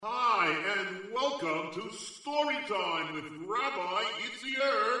Welcome to Storytime with Rabbi Yitzy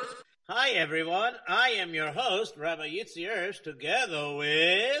Erps. Hi, everyone. I am your host, Rabbi Yitzy Erps, together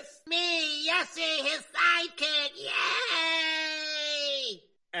with... me, Yossi, his sidekick. Yay!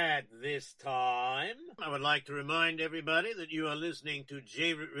 At this time, I would like to remind everybody that you are listening to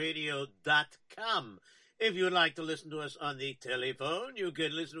JRootRadio.com. If you would like to listen to us on the telephone, you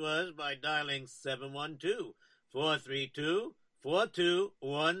can listen to us by dialing 712-432-4217.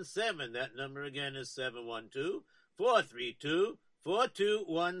 That number again is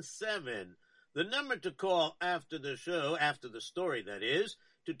 712-432-4217. The number to call after the show, after the story that is,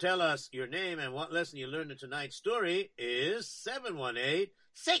 to tell us your name and what lesson you learned in tonight's story is 683-5858.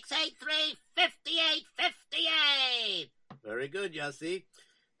 Very good, Yossi.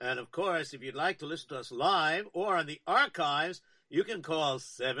 And of course, if you'd like to listen to us live or on the archives, you can call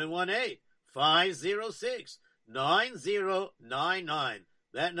 718-506-9099.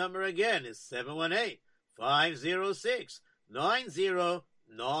 That number again is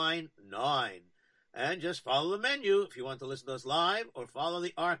 718-506-9099. And just follow the menu if you want to listen to us live or follow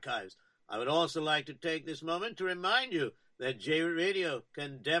the archives. I would also like to take this moment to remind you that JRoot Radio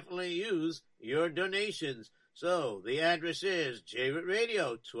can definitely use your donations. So the address is JRoot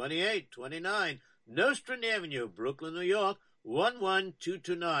Radio, 2829 Nostrand Avenue, Brooklyn, New York,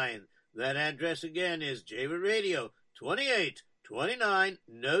 11229. That address again is JRoot Radio, 2829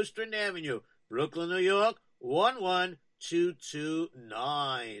 Nostrand Avenue, Brooklyn, New York,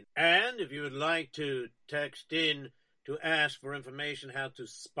 11229. And if you would like to text in to ask for information how to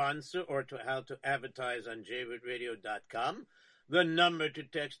sponsor or how to advertise on JRootRadio.com, the number to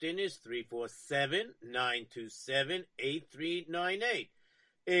text in is 347-927-8398.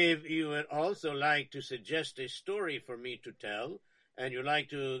 If you would also like to suggest a story for me to tell, and you'd like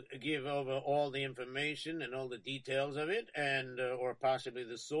to give over all the information and all the details of it, and or possibly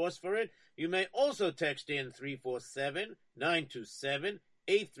the source for it, you may also text in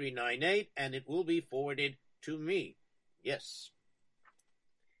 347-927-8398, and it will be forwarded to me. Yes.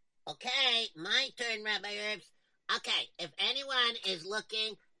 Okay, my turn, Rabbi Erps. Okay, if anyone is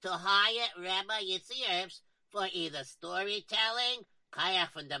looking to hire Rabbi Yitzy Erps for either storytelling,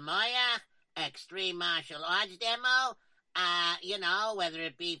 Kayach von der Moyach, extreme martial arts demo, whether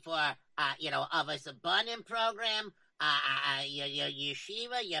it be for, Avos Abanim program, your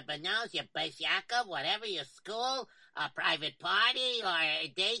yeshiva, your banos, your Beis Yaakov, whatever, your school, a private party, or a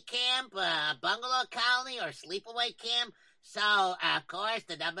day camp, a bungalow colony, or sleepaway camp. So, of course,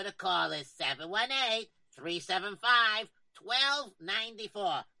 the number to call is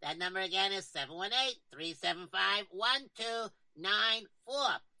 718-375-1294. That number again is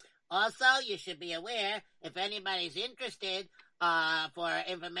 718-375-1294. Also, you should be aware, if anybody's interested for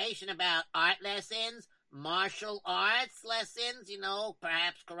information about art lessons, martial arts lessons,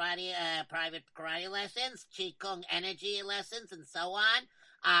 perhaps karate, private karate lessons, Qigong energy lessons, and so on,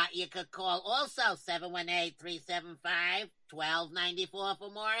 you could call also 718-375-1294 for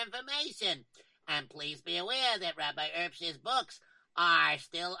more information. And please be aware that Rabbi Erps' books are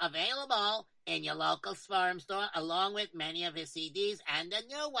still available in your local Sforum store, along with many of his CDs and a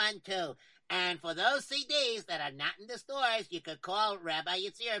new one, too. And for those CDs that are not in the stores, you could call Rabbi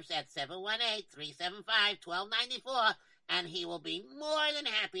Yitzy Erps at 718-375-1294, and he will be more than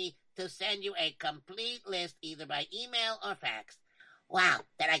happy to send you a complete list either by email or fax. Wow,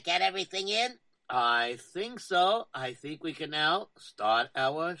 did I get everything in? I think so. I think we can now start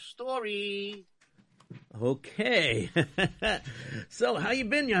our story. Okay. So, how you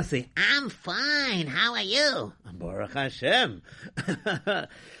been, Yossi? I'm fine. How are you? Baruch Hashem.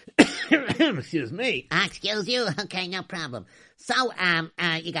 Excuse me. Excuse you? Okay, no problem. So,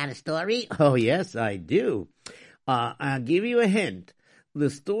 you got a story? Oh, yes, I do. I'll give you a hint. The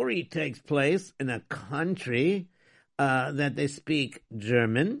story takes place in a country that they speak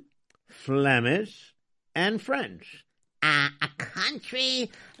German, Flemish, and French. A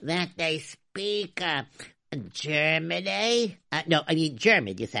country that they speak Germany?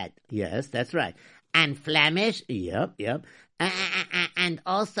 German, you said. Yes, that's right. And Flemish? Yep. And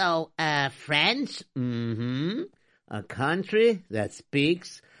also French? Mm-hmm. A country that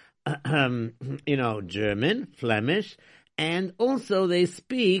speaks, German, Flemish, and also they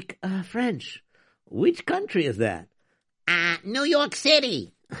speak French. Which country is that? New York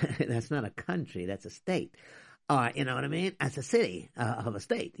City. That's not a country, that's a state. You know what I mean? That's a city of a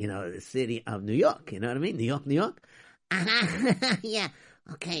state, the city of New York, you know what I mean? New York. Yeah.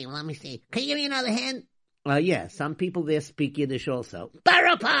 Okay, let me see. Can you give me another hint? Yeah, some people there speak Yiddish also.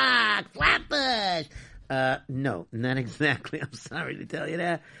 Borough Park! Flatbush! No, not exactly. I'm sorry to tell you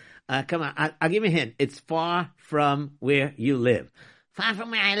that. Come on, I'll give you a hint. It's far from where you live. Far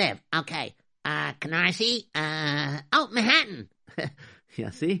from where I live. Okay. Canarsie? Manhattan.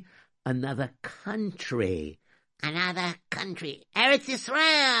 You see? Another country. Another country. Eretz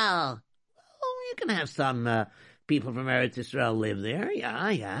Yisrael. Oh, you can have some people from Eretz Yisrael live there.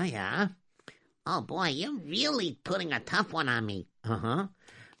 Yeah. Oh, boy, you're really putting a tough one on me. Uh-huh.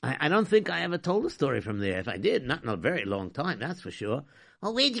 I don't think I ever told a story from there. If I did, not in a very long time, that's for sure.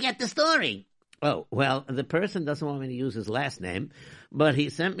 Well, where'd you get the story? Oh, well, the person doesn't want me to use his last name, but he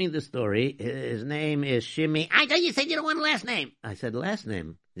sent me the story. His name is Shimmy. I thought you said you don't want a last name. I said last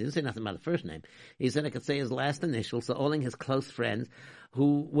name. He didn't say nothing about the first name. He said I could say his last initial, so only his close friends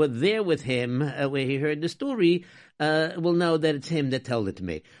who were there with him where he heard the story will know that it's him that told it to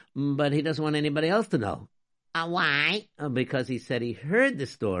me. But he doesn't want anybody else to know. Why? Because he said he heard the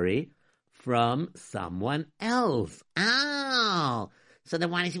story from someone else. Oh, so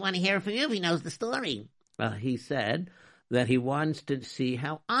then why does he want to hear it from you if he knows the story? He said that he wants to see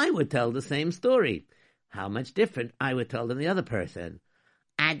how I would tell the same story, how much different I would tell than the other person.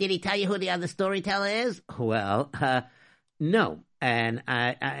 Did he tell you who the other storyteller is? Well, no. And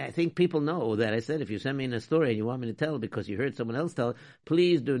I think people know that I said if you send me in a story and you want me to tell it because you heard someone else tell it,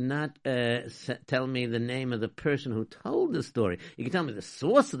 please do not tell me the name of the person who told the story. You can tell me the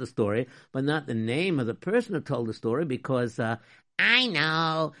source of the story, but not the name of the person who told the story because... I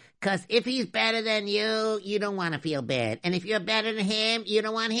know, because if he's better than you don't want to feel bad. And if you're better than him, you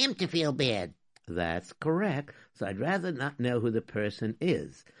don't want him to feel bad. That's correct. So I'd rather not know who the person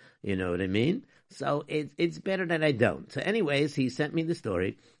is. You know what I mean? So it's better that I don't. So anyways, he sent me the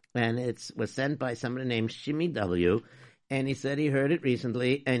story, and it was sent by somebody named Shimmy W., and he said he heard it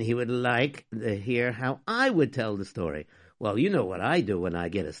recently, and he would like to hear how I would tell the story. Well, you know what I do when I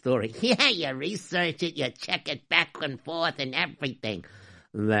get a story. Yeah, you research it, you check it back and forth and everything.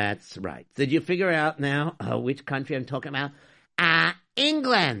 That's right. Did you figure out now which country I'm talking about?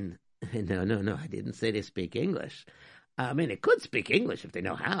 England. No, I didn't say they speak English. I mean, they could speak English if they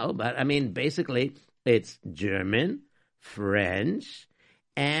know how, but I mean, basically, it's German, French,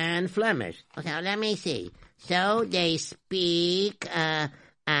 and Flemish. Okay, let me see. So they speak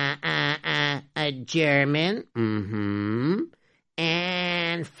German,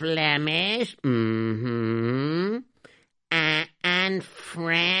 and Flemish, and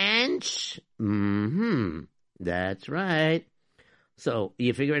French, That's right. So,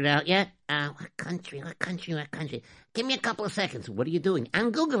 you figured it out yet? What country? Give me a couple of seconds. What are you doing?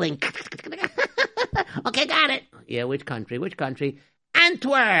 I'm Googling. Okay, got it. Yeah, which country?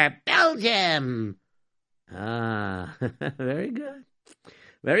 Antwerp, Belgium. Very good.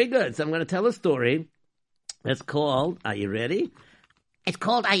 Very good. So I'm going to tell a story that's called, are you ready? It's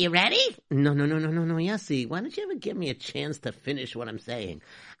called, Are You Ready? No, Yitzy. Why don't you ever give me a chance to finish what I'm saying?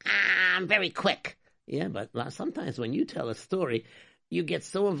 I'm very quick. Yeah, but sometimes when you tell a story, you get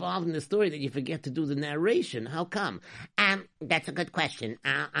so involved in the story that you forget to do the narration. How come? That's a good question.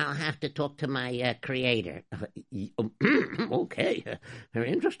 I'll have to talk to my creator. Okay,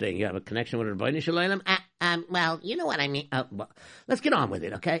 very interesting. You have a connection with Rebbeinu Shalom? Well, you know what I mean. Well, let's get on with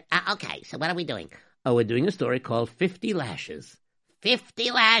it, okay? Okay, so what are we doing? Oh, we're doing a story called 50 Lashes. 50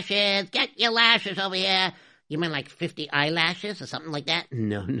 lashes. Get your lashes over here. You mean like 50 eyelashes or something like that?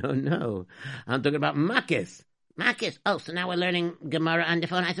 No. I'm talking about Makis. Marcus. Oh, so now we're learning Gemara on the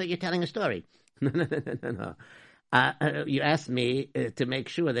phone. I thought you were telling a story. No. You asked me to make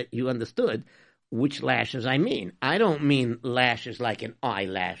sure that you understood which lashes I mean. I don't mean lashes like in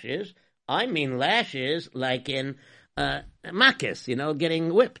eyelashes. I mean lashes like in Makis,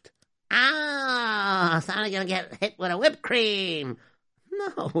 getting whipped. Ah, so I'm going to get hit with a whipped cream.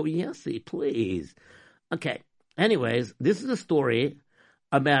 No, Yossi, please. Okay, anyways, this is a story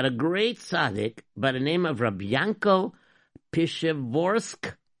about a great tzaddik by the name of Rabbi Yankel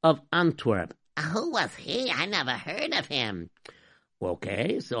Pishevorsk of Antwerp. Who was he? I never heard of him.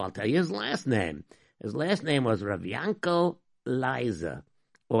 Okay, so I'll tell you his last name. His last name was Rabbi Yankel Leiser.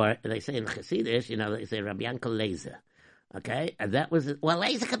 Or they say in Chassidish, they say Rabbi Yankel Leiser. Okay, and that was... Well,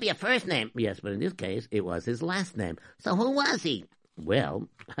 Leiser could be a first name. Yes, but in this case, it was his last name. So who was he? Well,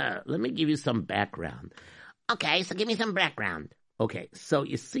 let me give you some background. Okay, so give me some background. Okay, so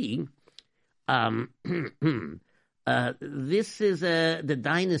you see, this is the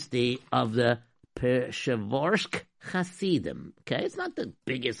dynasty of the Peshevorsk Hasidim. Okay, it's not the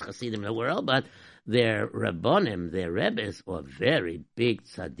biggest Hasidim in the world, but their Rabbonim, their Rebbes, are very big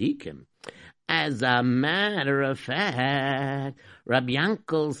tzaddikim. As a matter of fact, Rabbi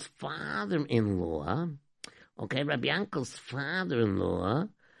Yankel's father-in-law,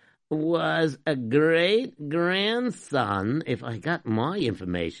 was a great-grandson, if I got my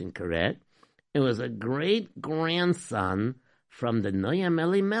information correct, it was a great-grandson from the Noam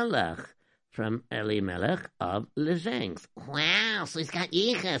Elimelech, from Elimelech of Lezhensk. Wow, so he's got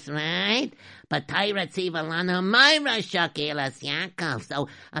yichus, right? But Tyra Tzivalano Myra Shakilas Yaakov. So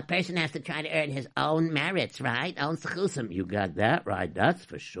a person has to try to earn his own merits, right? Own sechusim. You got that right, that's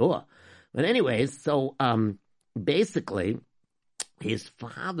for sure. But anyways, so basically, his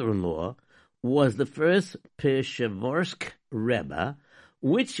father-in-law was the first Peshavorsky Rebbe,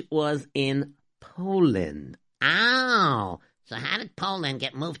 which was in Poland. Oh, so how did Poland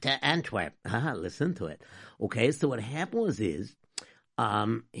get moved to Antwerp? Listen to it. Okay, so what happened is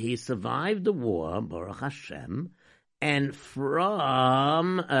he survived the war, Baruch Hashem, and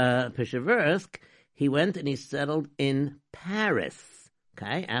from Peshavorsky, he went and he settled in Paris.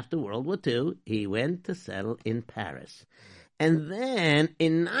 Okay, after World War II, he went to settle in Paris. And then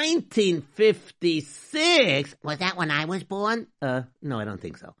in 1956... Was that when I was born? No, I don't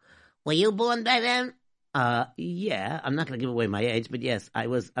think so. Were you born by then? Yeah, I'm not going to give away my age, but yes, I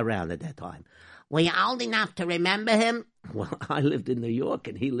was around at that time. Were you old enough to remember him? Well, I lived in New York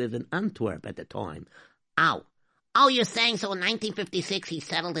and he lived in Antwerp at the time. Oh, you're saying so in 1956 he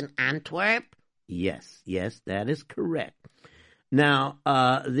settled in Antwerp? Yes, that is correct. Now,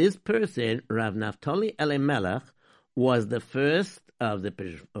 this person, Rav Naftali Elimelech, was the first of the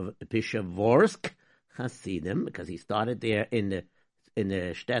Peshavorsky Hasidim, because he started there in the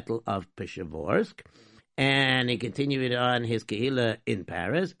shtetl of Peshavorsky, and he continued on his kehillah in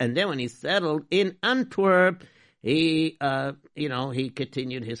Paris, and then when he settled in Antwerp, he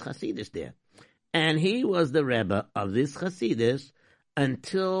continued his Hasidus there. And he was the Rebbe of this Hasidus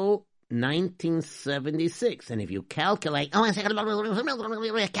until 1976, and if you calculate, year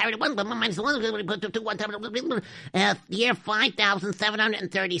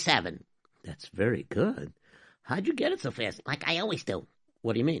 5,737. That's very good. How'd you get it so fast? Like I always do.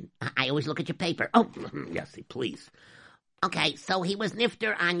 What do you mean? I always look at your paper. Oh, yes, please. Okay, so he was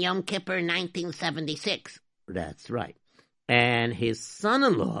nifter on Yom Kippur 1976. That's right. And his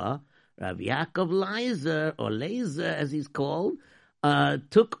son-in-law, Rav Yaakov Leiser, or Leiser as he's called,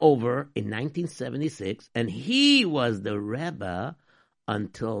 took over in 1976, and he was the Rebbe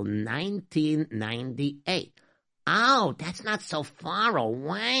until 1998. Oh, that's not so far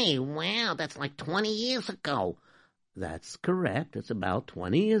away. Wow, that's like 20 years ago. That's correct. It's about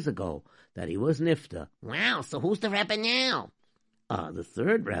 20 years ago that he was nifta. Wow, so who's the Rebbe now? The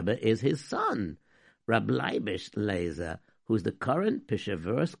third Rebbe is his son, Rab Leibish Leiser, who's the current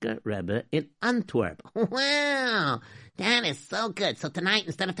Peshavorsky Rebbe in Antwerp. Wow, that is so good. So tonight,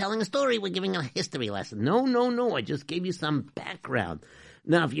 instead of telling a story, we're giving a history lesson. No. I just gave you some background.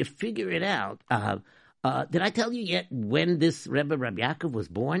 Now, if you figure it out, did I tell you yet when this Rebbe Rab Yaakov was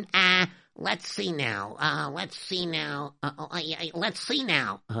born? Let's see now. Let's see now.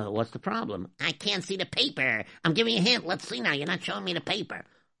 What's the problem? I can't see the paper. I'm giving you a hint. Let's see now. You're not showing me the paper.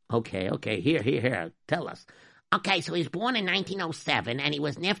 Okay. Here. Tell us. Okay, so he was born in 1907, and he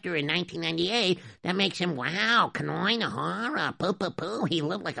was nifter in 1998. That makes him, wow, Kanoy Nahara, poo. He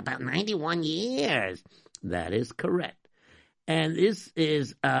lived like about 91 years. That is correct. And this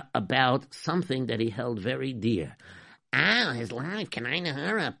is about something that he held very dear. His life, Kanoy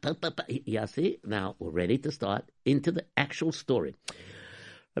Nahara, poo. Yeah, see? Now, we're ready to start into the actual story.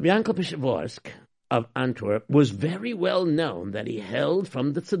 Rabbi Yankel Peshavorsky of Antwerp was very well known that he held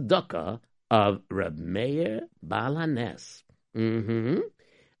from the tzedakah of Reb Meir Baal HaNes. And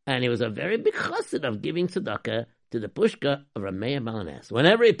he was a very big chassid of giving tzedakah to the pushka of Reb Meir Baal HaNes.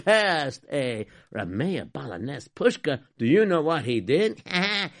 Whenever he passed a Reb Meir Baal HaNes pushka, do you know what he did?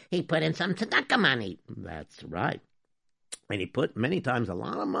 He put in some tzedakah money. That's right. And he put many times a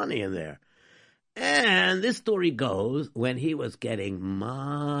lot of money in there. And this story goes when he was getting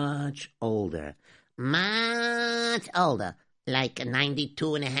much older. Like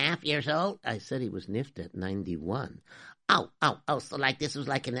 92 and a half years old? I said he was niffed at 91. Oh, so like this was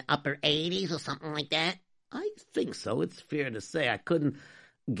like in the upper 80s or something like that? I think so. It's fair to say. I couldn't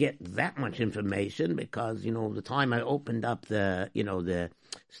get that much information because, the time I opened up the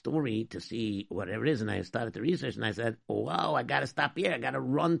story to see whatever it is, and I started the research, and I said, wow, I got to stop here. I got to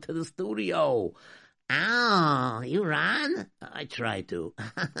run to the studio. Oh, you run? I try to.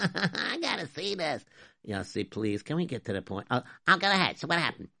 I got to see this. Yeah, see, please, can we get to the point? I'll go ahead. So what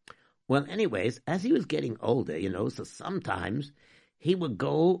happened? Well, anyways, as he was getting older, so sometimes he would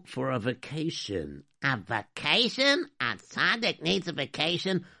go for a vacation. A vacation? A tzaddik needs a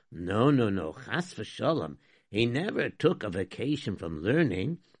vacation? No. Chas v'sholom. He never took a vacation from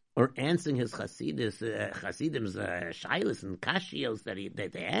learning or answering his Chasidim's shilas and kashios that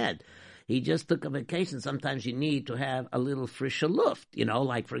they had. He just took a vacation. Sometimes you need to have a little frischer luft,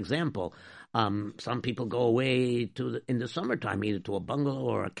 like, for example, some people go away in the summertime, either to a bungalow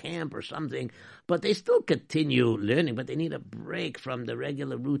or a camp or something, but they still continue learning, but they need a break from the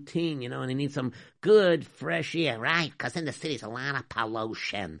regular routine, and they need some good, fresh air. Right, because in the city's a lot of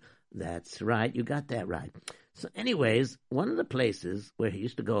pollution. That's right. You got that right. So anyways, one of the places where he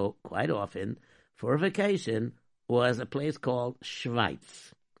used to go quite often for a vacation was a place called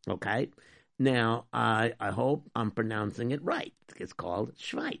Schweiz. Okay? Now, I hope I'm pronouncing it right. It's called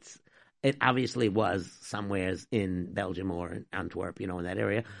Schweiz. It obviously was somewhere in Belgium or in Antwerp, in that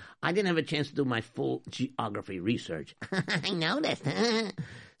area. I didn't have a chance to do my full geography research. I noticed.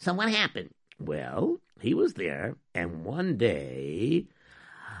 So what happened? Well, he was there, and one day,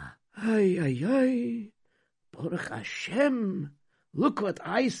 ay, Baruch Hashem, look what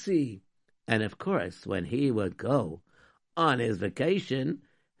I see. And of course, when he would go on his vacation,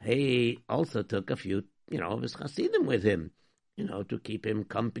 he also took a few, of his Hasidim with him, to keep him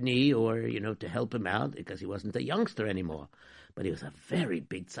company or, to help him out because he wasn't a youngster anymore. But he was a very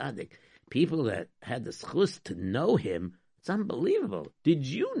big tzaddik. People that had the schus to know him, it's unbelievable. Did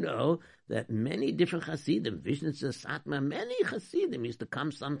you know that many different Hasidim, Vishnitzer, Satmar, many Hasidim used to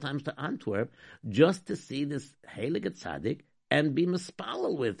come sometimes to Antwerp just to see this heilige tzaddik and be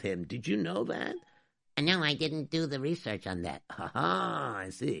mispalel with him? Did you know that? No, I didn't do the research on that. I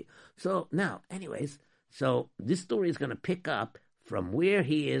see. So now, anyways, so this story is going to pick up from where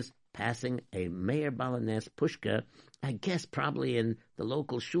he is passing a Meir Balanes Pushka, I guess probably in the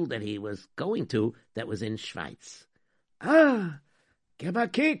local shul that he was going to that was in Schweiz.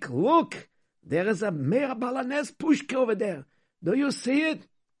 Gebakik, look, there is a Meir Balanes Pushka over there. Do you see it?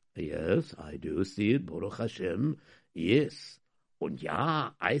 Yes, I do see it, Baruch Hashem. Yes. Und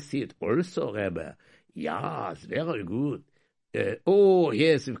ja, I see it also, Rebbe. Yeah, it's very good. Oh,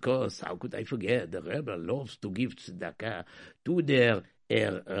 yes, of course. How could I forget? The Rebbe loves to give tzedakah to their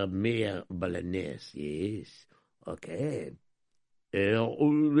Meir Balanes. Yes. Okay.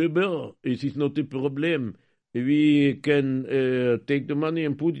 Rebbe, it is not a problem. We can take the money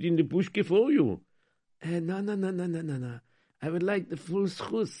and put it in the pushke for you. No. I would like the full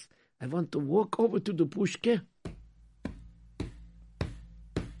schus. I want to walk over to the pushke.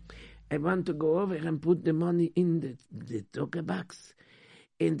 I want to go over and put the money in the toke box.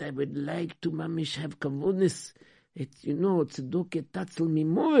 And I would like to mamish have kavunis. It's, tzedukah tatzel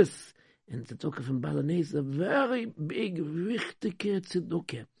mimos. And tzedukah from Balanese is a very big, wichtige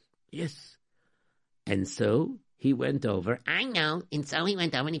tzedukah. Yes. And so he went over. I know. And so he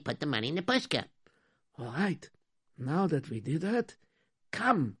went over and he put the money in the pushka. All right. Now that we did that,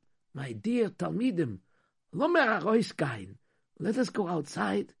 come, my dear Talmidim. Lo mer arois gain. Let us go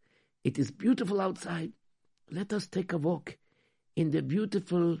outside. It is beautiful outside. Let us take a walk in the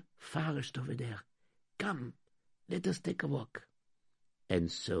beautiful forest over there. Come, let us take a walk. And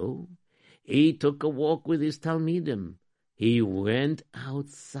so he took a walk with his Talmidim. He went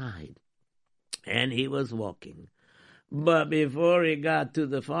outside, and he was walking. But before he got to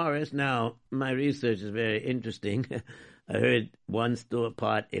the forest, now, my research is very interesting. I heard one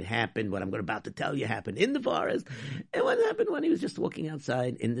part, it happened, what I'm about to tell you happened in the forest, and what happened when he was just walking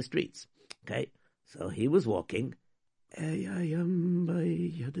outside in the streets. Okay, so he was walking, and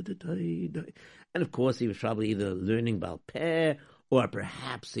of course he was probably either learning Baal Peh, or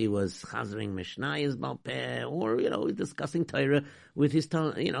perhaps he was chazering Mishnayos Baal Peh, or, discussing Torah with his,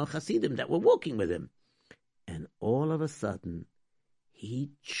 Hasidim that were walking with him. And all of a sudden,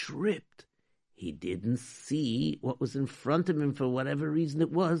 he tripped. He didn't see what was in front of him for whatever reason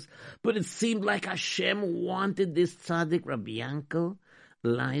it was, but it seemed like Hashem wanted this tzaddik, Rabbi Yankel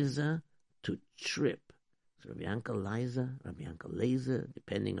Leiser, to trip. So Rabbi Yankel Leiser, Rabbi Yankel Leiser,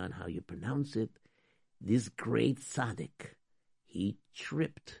 depending on how you pronounce it, this great tzaddik, he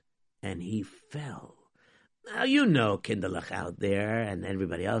tripped and he fell. Now, Kinderlach out there and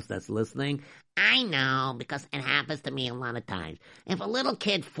everybody else that's listening. I know, because it happens to me a lot of times. If a little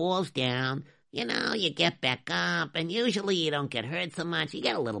kid falls down, you get back up, and usually you don't get hurt so much. You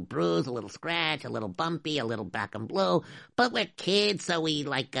get a little bruise, a little scratch, a little bumpy, a little black and blue. But we're kids, so we,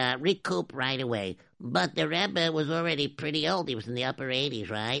 recoup right away. But the Rebbe was already pretty old. He was in the upper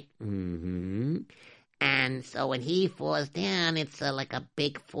 80s, right? Mm-hmm. And so when he falls down, it's like a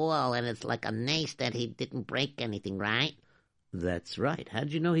big fall, and it's like a nace that he didn't break anything, right? That's right. How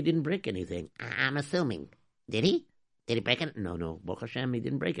did you know he didn't break anything? I'm assuming. Did he? Did he break it? No. Baruch Hashem, he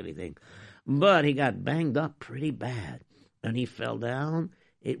didn't break anything. But he got banged up pretty bad. And he fell down.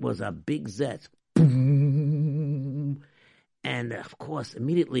 It was a big zetz. Boom. And, of course,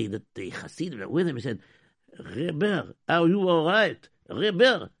 immediately the Hasidim were with him. He said, Rebbe, are you all right?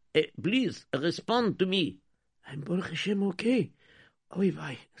 Rebbe, Please, respond to me. I'm Baruch Hashem okay. Oy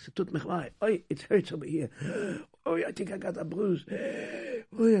vey, it tut mich weh. Oy, it hurts over here. Oy, I think I got a bruise.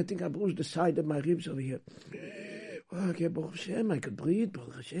 Oy, I think I bruised the side of my ribs over here. Okay, Baruch Hashem, I could breathe,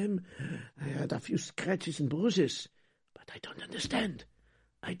 Baruch Hashem. I had a few scratches and bruises, but I don't understand.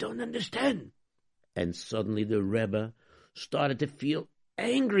 I don't understand. And suddenly the Rebbe started to feel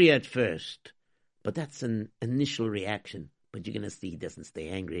angry at first. But that's an initial reaction. But you're going to see he doesn't stay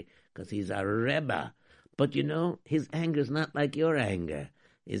angry because he's a Rebbe. But you know, his anger is not like your anger.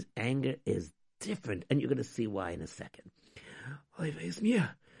 His anger is different, and you're going to see why in a second. Oy vey, it's mir.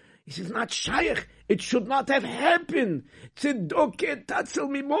 It is not shaykh. It should not have happened. Tzedokah tatzel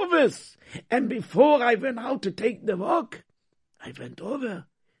mimoves. And before I went out to take the walk, I went over,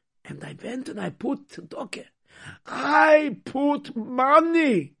 and I went and I put tzedokah. I put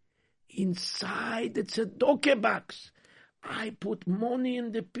money inside the tzedokah box. I put money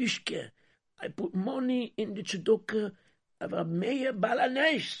in the pishke. I put money in the tzedakah of a Meir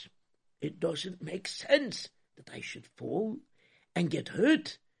Balanesh. It doesn't make sense that I should fall and get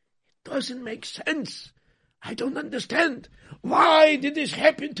hurt. It doesn't make sense. I don't understand. Why did this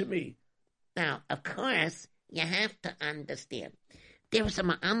happen to me? Now, of course, you have to understand. There are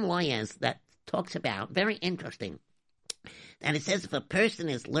some lawyers that talks about, very interesting, that it says if a person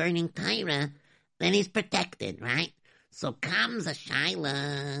is learning Torah, then he's protected, right? So comes a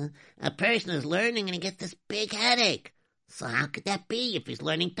shaila, a person is learning and he gets this big headache. So how could that be? If he's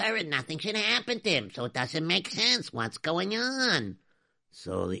learning Torah, nothing should happen to him. So it doesn't make sense. What's going on?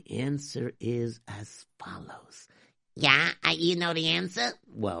 So the answer is as follows. Yeah, you know the answer?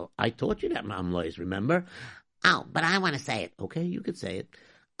 Well, I taught you that, Ma'am Lois, remember? Oh, but I want to say it. Okay, you could say it.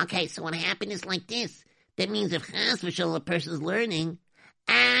 Okay, so what happened is like this. That means if chas v'shalom a person's learning,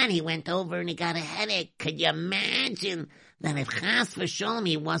 and he went over and he got a headache, could you imagine that if chas v'shalom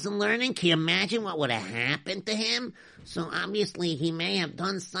he wasn't learning, can you imagine what would have happened to him? So obviously he may have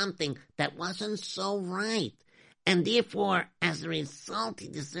done something that wasn't so right. And therefore, as a result, he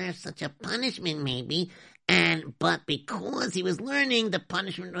deserves such a punishment maybe, but because he was learning, the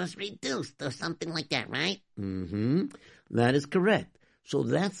punishment was reduced, or something like that, right? Mm-hmm. That is correct. So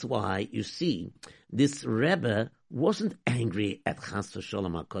that's why, you see, this Rebbe wasn't angry at Chas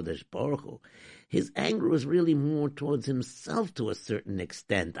v'Sholom HaKadosh Baruch Hu. His anger was really more towards himself to a certain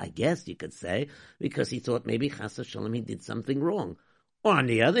extent, I guess you could say, because he thought maybe Chas v'Sholom he did something wrong. Or on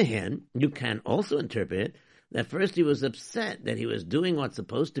the other hand, you can also interpret that first he was upset that he was doing what's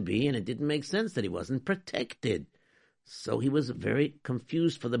supposed to be and it didn't make sense that he wasn't protected. So he was very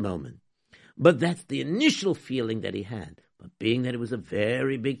confused for the moment. But that's the initial feeling that he had. But being that it was a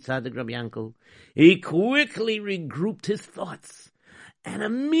very big tzaddik, Rabbi Yankel, he quickly regrouped his thoughts. And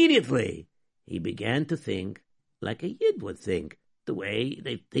immediately he began to think like a Yid would think, the way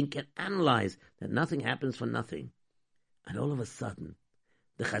they think and analyze, that nothing happens for nothing. And all of a sudden,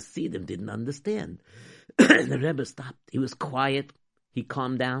 the Hasidim didn't understand. The Rebbe stopped. He was quiet. He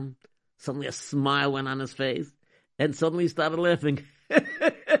calmed down. Suddenly a smile went on his face. And suddenly he started laughing.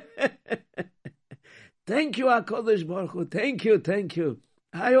 Thank you, HaKadosh Baruch Hu. Thank you.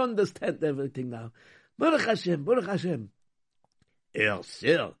 I understand everything now. Baruch Hashem, Baruch Hashem.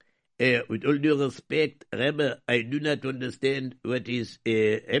 Sir, with all due respect, Rebbe, I do not understand what is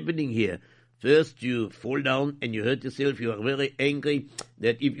happening here. First, you fall down and you hurt yourself. You are very angry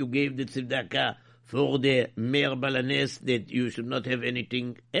that if you gave the tzedakah for the Meir Balanes, that you should not have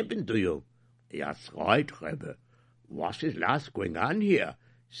anything happen to you. That's right, Rebbe. What is last going on here?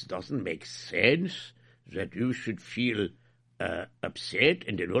 It doesn't make sense that you should feel upset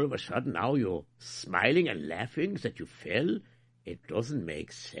and then all of a sudden now you're smiling and laughing that you fell. It doesn't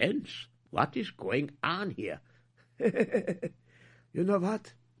make sense. What is going on here? You know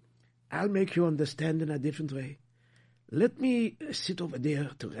what? I'll make you understand in a different way. Let me sit over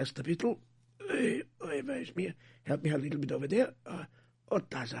there to rest a bit. Help me a little bit over there.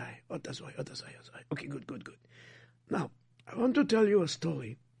 Okay, good. Now, I want to tell you a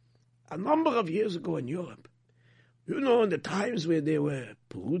story. A number of years ago in Europe, in the times where there were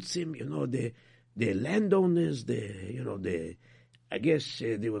Perutzim, the landowners, I guess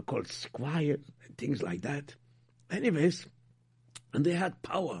they were called squires and things like that. Anyways, and they had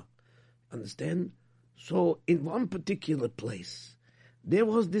power, understand? So in one particular place, there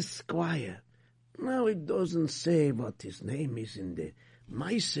was this squire. Now it doesn't say what his name is in the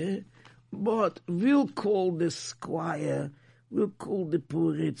Maise, but we'll call the squire, we'll call the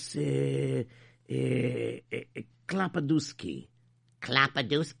Puritz Klapaduski.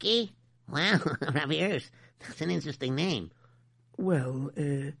 Klapaduski? Wow, Rabbi Erps, that's an interesting name. Well,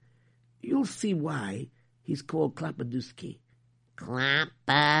 you'll see why he's called Klapaduski.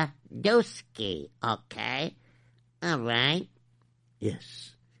 Klapadusky, okay? All right.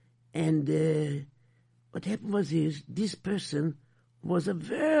 Yes. And what happened was this person was a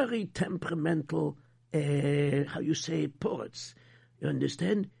very temperamental, poet. You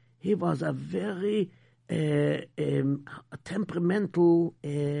understand? He was a very temperamental...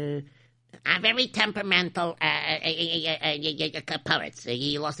 A very temperamental poet.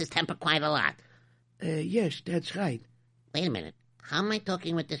 He lost his temper quite a lot. Yes, that's right. Wait a minute. How am I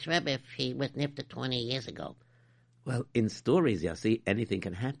talking with this Rebbe if he was nifted 20 years ago? Well, in stories, Yossi, anything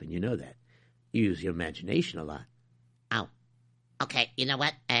can happen. You know that. Use your imagination a lot. Oh. Okay, you know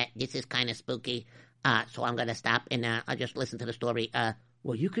what? This is kind of spooky, so I'm going to stop and I'll just listen to the story.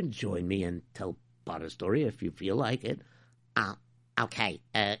 Well, you can join me and tell part of the story if you feel like it. Okay.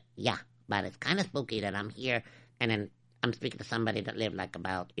 Yeah, but it's kind of spooky that I'm here and then I'm speaking to somebody that lived like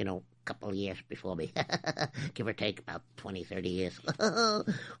about, a couple of years before me. Give or take about 20, 30 years.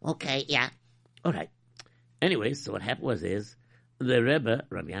 Okay, yeah. All right. Anyway, so what happened was the Rebbe,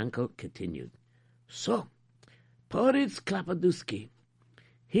 Rabbi Yankel, continued. So, Poritz Klapadusky,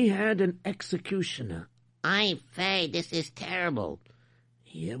 he had an executioner. I say, this is terrible.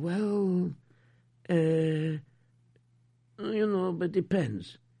 Yeah, well, but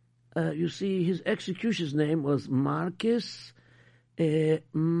depends. You see, his executioner's name was Marcus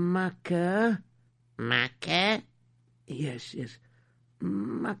Macca? Yes.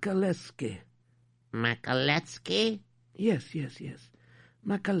 Makaletsky. Makaletsky? Yes.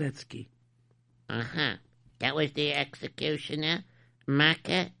 Makaletsky. Uh-huh. That was the executioner?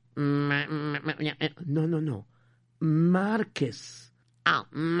 Macca? No. Marcus. Oh,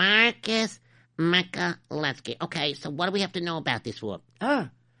 Marcus Makaletsky. Okay, so what do we have to know about this war?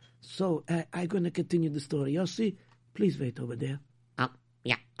 So I'm going to continue the story. Yossi, please wait over there. Oh,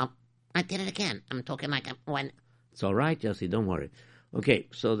 yeah. Oh, I did it again. I'm talking like when... It's all right, Yossi, don't worry. Okay,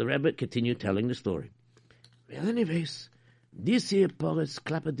 so the Rebbe continued telling the story. Well, anyways, this here Boris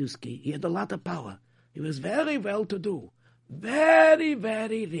Klapadusky, he had a lot of power. He was very well-to-do. Very,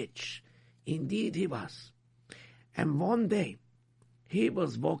 very rich. Indeed he was. And one day, he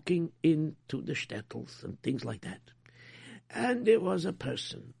was walking into the shtetls and things like that. And there was a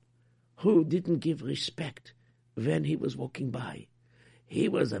person who didn't give respect when he was walking by. He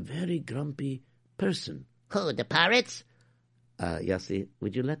was a very grumpy person. Who, the pirates? Yossi,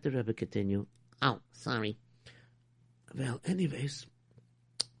 would you let the Rebbe continue? Oh, sorry. Well, anyways,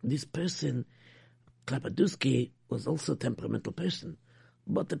 this person, Klapadusky, was also a temperamental person.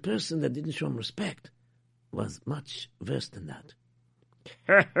 But the person that didn't show him respect was much worse than that.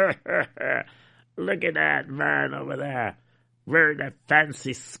 Look at that man over there, wearing that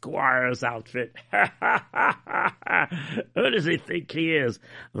fancy squire's outfit. Who does he think he is?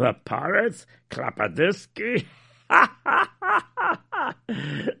 The pirates? Klapadusky?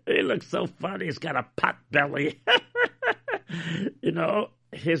 He looks so funny. He's got a pot belly.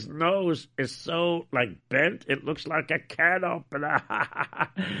 His nose is so, bent, it looks like a can opener.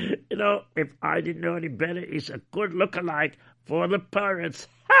 If I didn't know any better, he's a good lookalike for the pirates.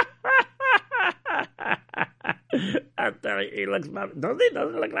 I tell you, he looks... Doesn't he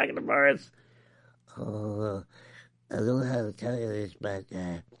look like the pirates? Oh, I don't know how to tell you this, but,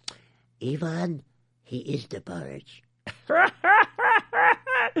 Ivan, he is the pirate. So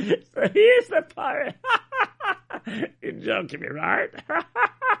he is the pirate. You're joking me, right?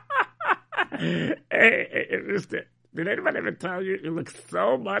 Hey, mister, did anyone ever tell you look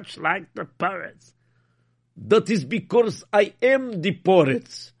so much like the pirates? That is because I am the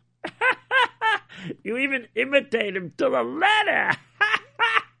pirates. You even imitate him to the letter.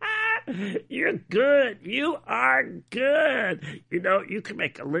 You're good. You are good. You can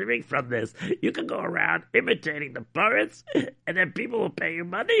make a living from this. You can go around imitating the pirates, and then people will pay you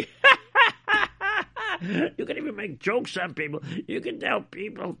money. You can even make jokes on people. You can tell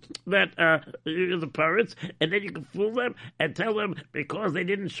people that you're the pirates, and then you can fool them and tell them because they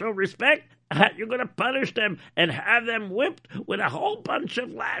didn't show respect, you're going to punish them and have them whipped with a whole bunch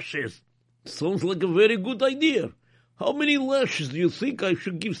of lashes. Sounds like a very good idea. How many lashes do you think I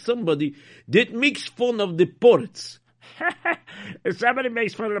should give somebody that makes fun of the pirates? If somebody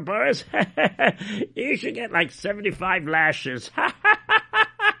makes fun of the pirates, you should get 75 lashes.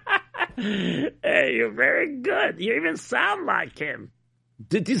 Hey, you're very good. You even sound like him.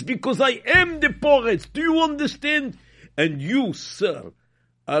 That is because I am the pirates. Do you understand? And you, sir,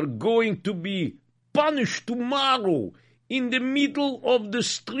 are going to be punished tomorrow in the middle of the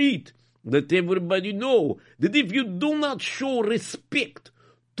street. Let everybody know that if you do not show respect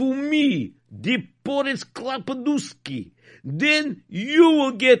to me, the Boris Klapadusky, then you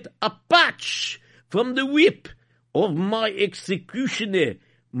will get a patch from the whip of my executioner,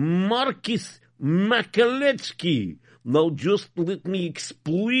 Marcus Makaletsky. Now just let me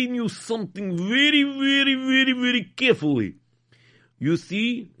explain you something very, very, very, very carefully. You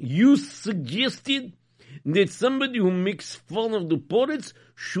see, you suggested that somebody who makes fun of the poets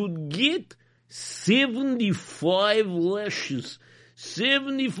should get 75 lashes.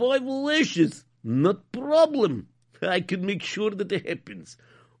 75 lashes. Not problem. I can make sure that it happens.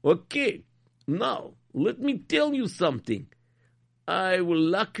 Okay, now, let me tell you something. I will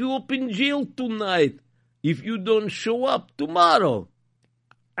lock you up in jail tonight if you don't show up tomorrow.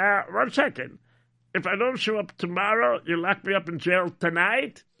 1 second. If I don't show up tomorrow, you lock me up in jail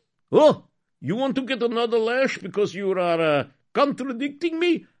tonight? Oh, you want to get another lash because you are contradicting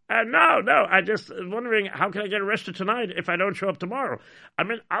me? No. I just wondering, how can I get arrested tonight if I don't show up tomorrow? I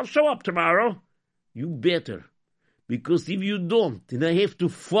mean, I'll show up tomorrow. You better. Because if you don't, then I have to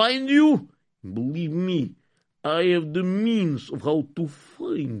find you. Believe me, I have the means of how to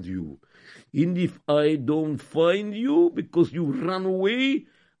find you. And if I don't find you because you run away,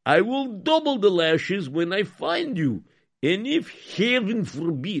 I will double the lashes when I find you. And if heaven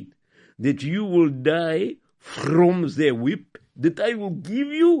forbid that you will die from the whip that I will give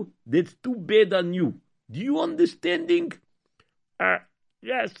you, that's too bad on you. Do you understanding?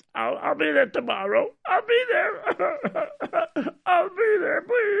 Yes, I'll be there tomorrow. I'll be there. I'll be there,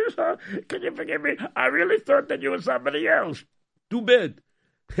 please. Can you forgive me? I really thought that you were somebody else. Too bad.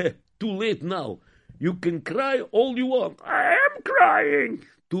 Too late now. You can cry all you want. I am crying.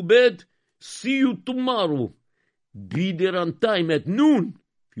 Too bad. See you tomorrow. Be there on time at noon.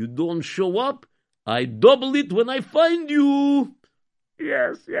 If you don't show up, I double it when I find you.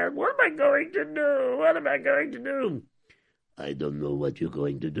 Yes. What am I going to do? I don't know what you're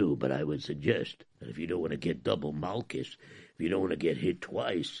going to do, but I would suggest that if you don't want to get double malchus, if you don't want to get hit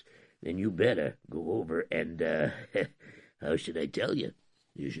twice, then you better go over and, how should I tell you?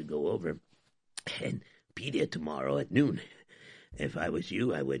 You should go over and be there tomorrow at noon. If I was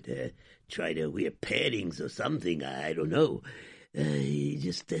you, I would try to wear paddings or something. I don't know.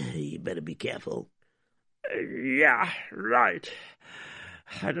 You better be careful. Yeah, right.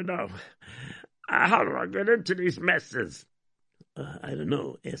 I don't know. How do I get into these messes? I don't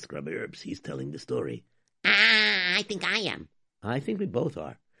know. Ask Rabbi Erps. He's telling the story. I think I am. I think we both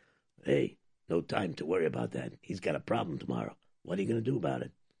are. Hey, no time to worry about that. He's got a problem tomorrow. What are you going to do about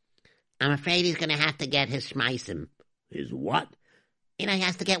it? I'm afraid he's going to have to get his schmeism. His what? He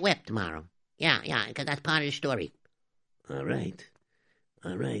has to get whipped tomorrow. Yeah, because that's part of the story. All right.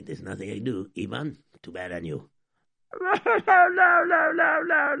 There's nothing I can do. Ivan, too bad on you.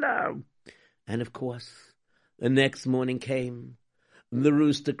 No. And of course, the next morning came. The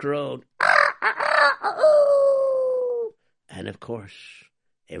rooster crowed. And of course,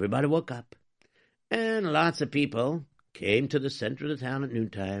 everybody woke up. And lots of people came to the center of the town at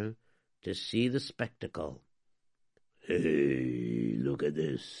noontime to see the spectacle. Hey, look at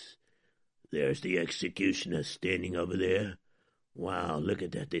this. There's the executioner standing over there. Wow, look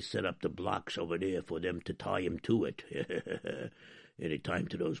at that. They set up the blocks over there for them to tie him to it. And they tie him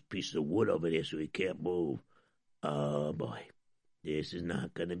to those pieces of wood over there so he can't move. Oh, boy. This is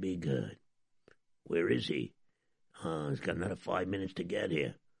not going to be good. Where is he? He's got another 5 minutes to get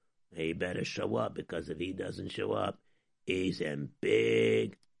here. He better show up, because if he doesn't show up, he's in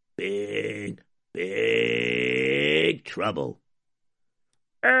big trouble.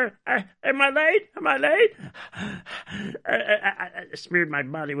 Am I late? I smeared my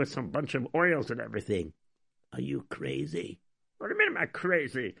body with some bunch of oils and everything. Are you crazy? What do you mean am I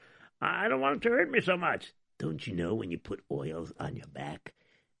crazy? I don't want it to hurt me so much. Don't you know when you put oils on your back,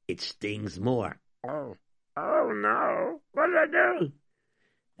 it stings more? Oh no. What did I do?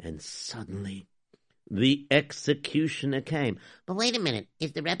 And suddenly, the executioner came. But wait a minute.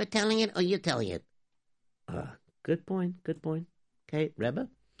 Is the Rebbe telling it or you telling it? Good point. Okay, Rebbe?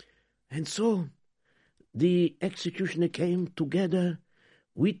 And so, the executioner came together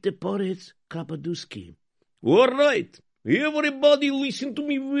with the poet Klapaduski. All right, everybody listen to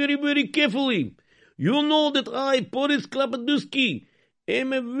me very, very carefully. You know that I, Boris Klapaduski,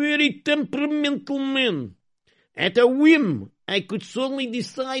 am a very temperamental man. At a whim, I could suddenly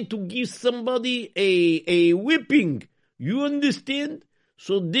decide to give somebody a whipping. You understand?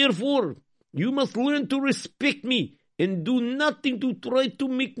 So therefore, you must learn to respect me and do nothing to try to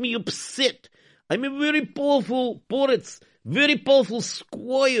make me upset. I'm a very powerful poet, very powerful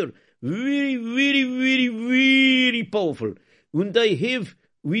squire, very, very, very, very powerful. And I have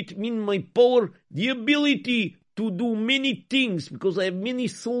within my power the ability to do many things because I have many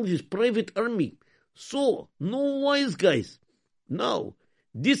soldiers, private army. So, no wise guys. Now,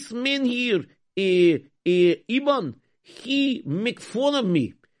 this man here Ivan, he make fun of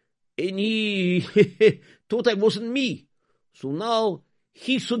me, and he thought I wasn't me. So now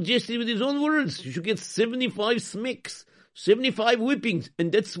he suggested with his own words, you should get 75 smacks, 75 whippings,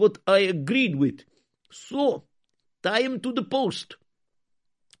 and that's what I agreed with. So, tie him to the post.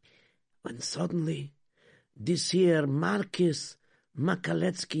 When suddenly, this here Marcus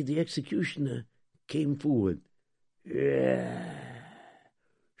Makaletsky, the executioner, came forward. Yeah,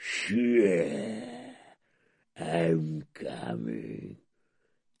 sure, I'm coming.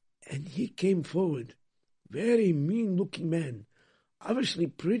 And he came forward, very mean-looking man, obviously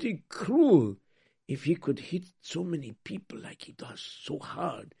pretty cruel. If he could hit so many people like he does, so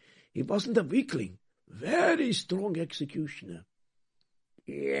hard, he wasn't a weakling, very strong executioner.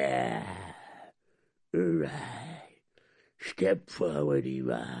 Yeah, right. Step forward,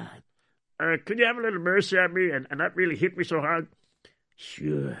 Ivan. Could you have a little mercy on me and not really hit me so hard?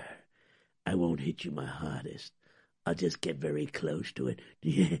 Sure. I won't hit you my hardest. I'll just get very close to it.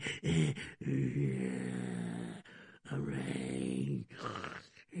 All right.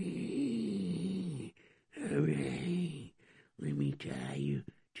 All right. Let me tie you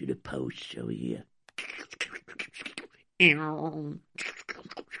to the post over here. All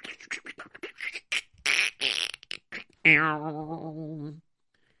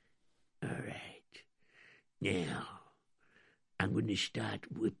right. Now, I'm going to start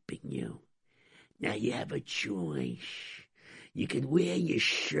whipping you. Now, you have a choice. You can wear your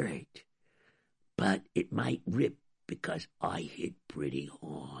shirt, but it might rip because I hit pretty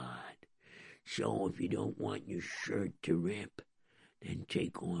hard. So if you don't want your shirt to rip, then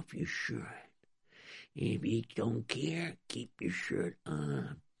take off your shirt. If you don't care, keep your shirt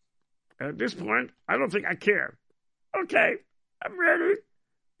on. At this point, I don't think I care. Okay, I'm ready.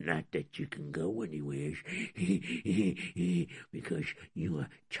 Not that you can go anywhere, because you are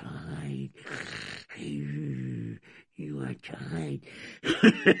tied. You are tied.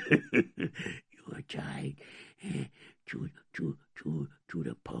 You are tied to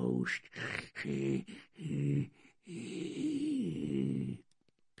the post. And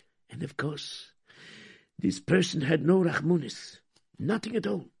of course, this person had no rachmunis, nothing at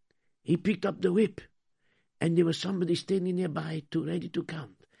all. He picked up the whip, and there was somebody standing nearby ready to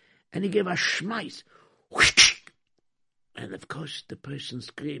count. And he gave a schmeiss. And of course the person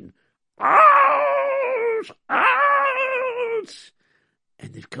screamed, out! Out!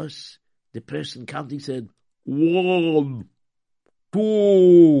 And of course the person counting said, 1,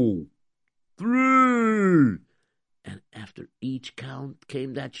 2, 3. And after each count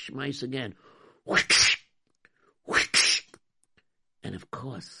came that schmeiss again. And of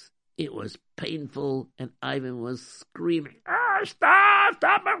course it was painful, and Ivan was screaming, stop,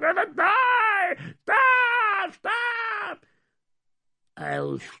 I'm gonna die, stop.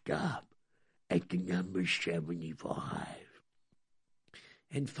 I'll stop at the number 75.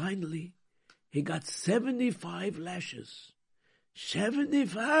 And finally, he got 75 lashes.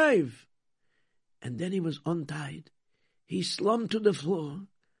 75! And then he was untied. He slumped to the floor,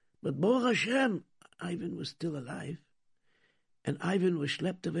 but Baruch Hashem, Ivan was still alive. And Ivan was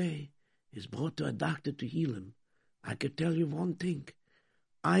schlepped away. He was brought to a doctor to heal him. I could tell you one thing.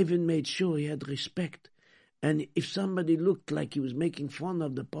 Ivan made sure he had respect. And if somebody looked like he was making fun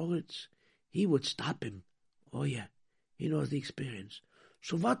of the poets, he would stop him. Oh yeah, he knows the experience.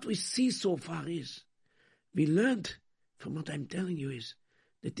 So what we see so far is, we learned from what I'm telling you is,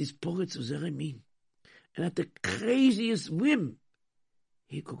 that these poets are very mean. And at the craziest whim,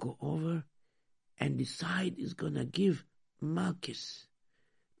 he could go over and decide he's going to give Malchus.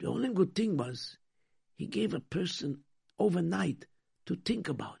 The only good thing was, he gave a person overnight to think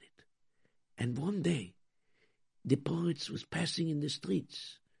about it. And one day, the poets was passing in the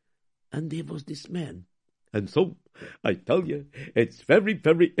streets, and there was this man. And so, I tell you, it's very,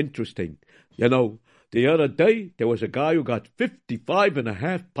 very interesting. You know, the other day, there was a guy who got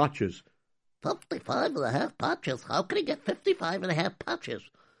 55.5 patches. 55.5 patches? How can he get 55.5 patches?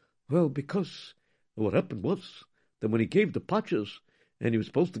 Well, because what happened was that when he gave the patches, and he was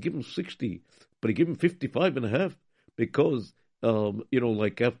supposed to give him 60, but he gave him 55.5 because,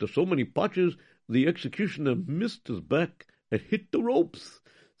 like after so many patches, the executioner missed his back and hit the ropes.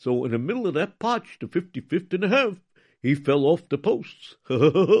 So in the middle of that patch, the 55.5, he fell off the posts.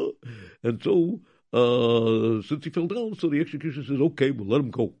 And so, since he fell down, so the executioner says, okay, we'll let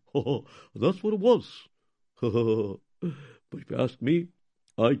him go. That's what it was. But if you ask me,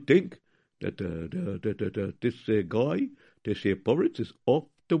 I think that this guy, this poet, is off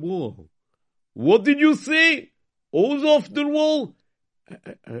the wall. What did you say? Who's off the wall?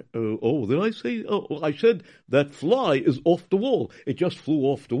 Did I say? Oh, I said that fly is off the wall. It just flew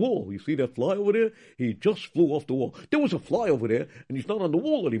off the wall. You see that fly over there? He just flew off the wall. There was a fly over there, and he's not on the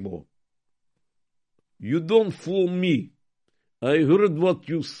wall anymore. You don't fool me. I heard what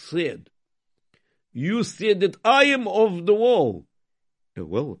you said. You said that I am off the wall.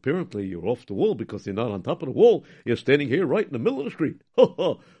 Well, apparently you're off the wall because you're not on top of the wall. You're standing here right in the middle of the street.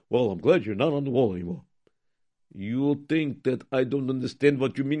 Well, I'm glad you're not on the wall anymore. You think that I don't understand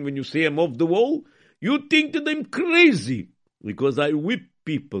what you mean when you say I'm off the wall? You think that I'm crazy because I whip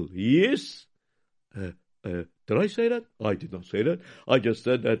people, yes? Did I say that? I did not say that. I just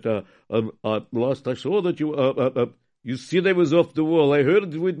said that last I saw that you said I was off the wall. I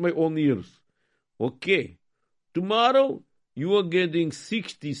heard it with my own ears. Okay. Tomorrow, you are getting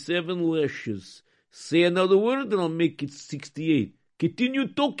 67 lashes. Say another word and I'll make it 68. Continue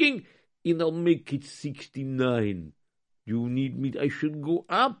talking and I'll make it 69. You need me? I should go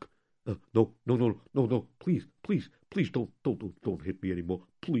up? No. Please, don't hit me anymore.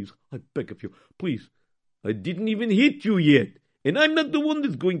 Please, I beg of you. Please. I didn't even hit you yet. And I'm not the one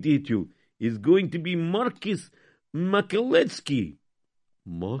that's going to hit you. It's going to be Marcus Makaletsky.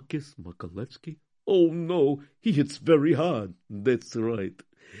 Marcus Makaletsky? Oh, no, he hits very hard. That's right.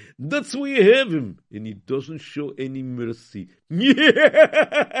 That's why you have him. And he doesn't show any mercy.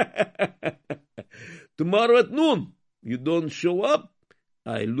 Tomorrow at noon, you don't show up.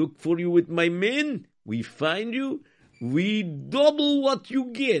 I look for you with my men. We find you. We double what you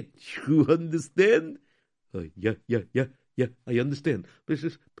get. You understand? Yeah, I understand.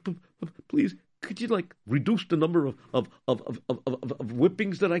 Please, could you, reduce the number of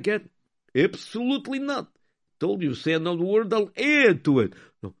whippings that I get? Absolutely not. Told you, say another word, I'll add to it.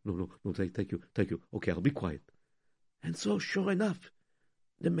 No, thank you. Okay, I'll be quiet. And so, sure enough,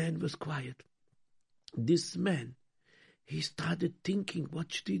 the man was quiet. This man, he started thinking,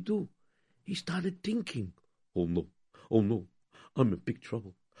 what should he do? He started thinking, oh no, I'm in big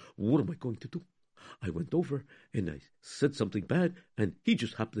trouble. What am I going to do? I went over and I said something bad, and he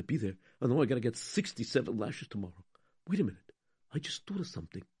just happened to be there. And now I got to get 67 lashes tomorrow. Wait a minute, I just thought of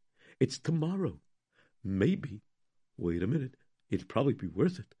something. It's tomorrow. Maybe, wait a minute, it'd probably be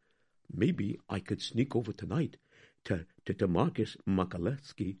worth it. Maybe I could sneak over tonight to Marcus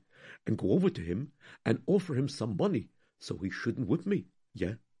Makaletsky and go over to him and offer him some money so he shouldn't whip me.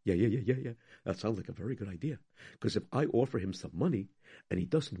 Yeah. That sounds like a very good idea. Because if I offer him some money and he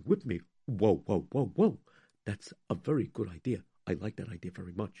doesn't whip me, whoa. That's a very good idea. I like that idea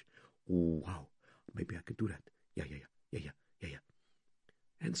very much. Wow. Maybe I could do that. Yeah.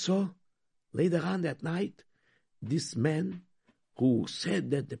 And so, later on that night, this man who said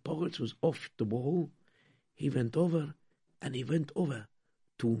that the poets was off the wall, he went over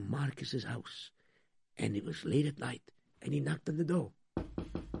to Marcus's house. And it was late at night, and he knocked on the door.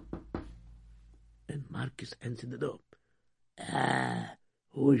 And Marcus entered the door.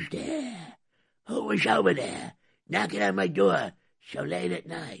 Who's there? Who was over there, knocking on my door so late at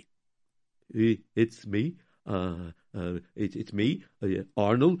night? It's me. It's me,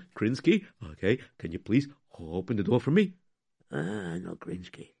 Arnold Krinsky. Okay, can you please open the door for me? Arnold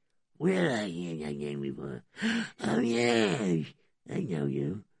Krinsky. Where are you? Your name before? Oh, yes. I know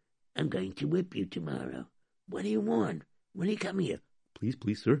you. I'm going to whip you tomorrow. What do you want? When do you come here?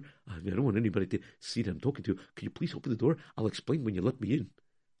 Please, sir. I don't want anybody to see that I'm talking to. Can you please open the door? I'll explain when you let me in.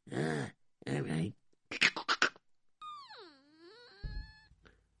 All right.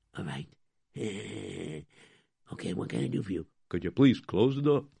 All right. Okay, what can I do for you? Could you please close the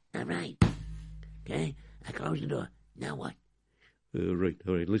door? All right. Okay, I close the door. Now what? All right.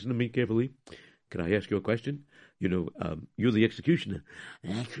 Listen to me carefully. Can I ask you a question? You're the executioner.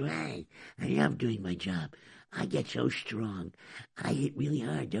 That's right. I love doing my job. I get so strong. I hit really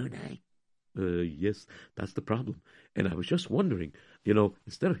hard, don't I? Yes, that's the problem. And I was just wondering,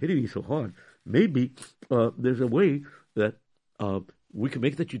 instead of hitting me so hard, maybe there's a way that we can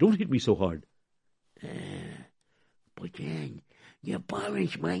make that you don't hit me so hard. But then your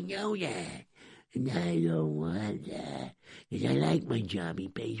boss might know that. And I don't want that. Because I like my job. He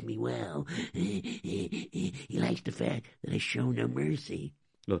pays me well. He likes the fact that I show no mercy.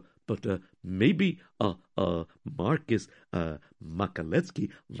 But maybe Marcus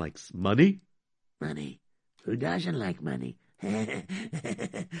Makaletsky likes money? Money? Who doesn't like money? I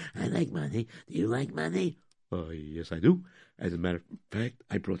like money. Do you like money? Yes, I do. As a matter of fact,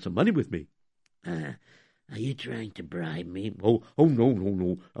 I brought some money with me. Are you trying to bribe me? Oh,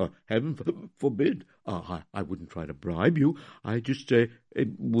 no. Heaven forbid. I wouldn't try to bribe you. I just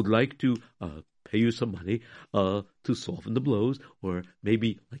would like to pay you some money to soften the blows, or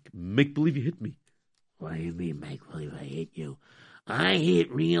maybe make believe you hit me. What do you mean, make believe I hit you? I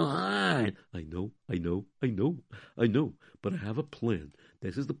hit real hard. I know. But I have a plan.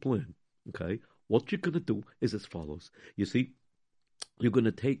 This is the plan, okay? What you're going to do is as follows. You see, you're going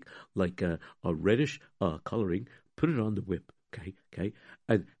to take like a reddish coloring, put it on the whip, okay?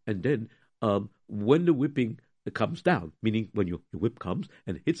 And then when the whipping comes down, meaning when your whip comes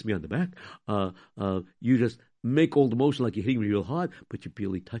and hits me on the back, you just make all the motion like you're hitting me real hard, but you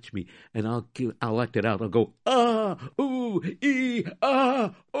barely touch me, and I'll act it out. I'll go, ooh, ooh,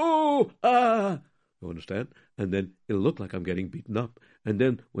 You understand? And then it'll look like I'm getting beaten up. And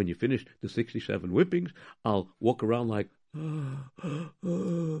then when you finish the 67 whippings, I'll walk around like, I'll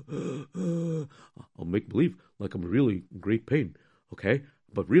make believe like I'm really in great pain, okay?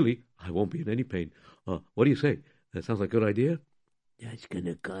 But really, I won't be in any pain. What do you say? That sounds like a good idea? That's going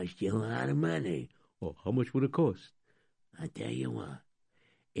to cost you a lot of money. Oh, how much would it cost? I tell you what,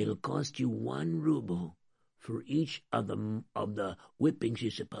 it'll cost you 1 ruble for each of the whippings you're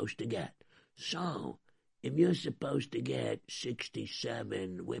supposed to get. So, if you're supposed to get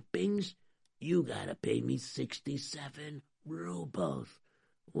 67 whippings, you gotta pay me 67 rubles.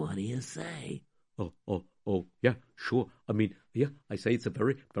 What do you say? Oh, yeah, sure. I mean, yeah, I say it's a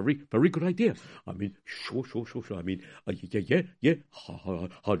very, very, very good idea. I mean, sure. I mean, yeah,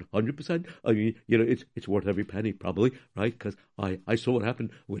 100%. I mean, it's worth every penny, probably, right? Because I saw what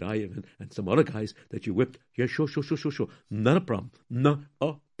happened with Ivan and some other guys that you whipped. Yeah, sure. Not a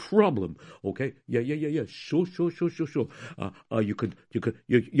problem. Okay? Yeah. Sure. You could,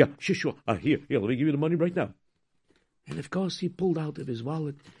 yeah, sure. Here, let me give you the money right now. And of course, he pulled out of his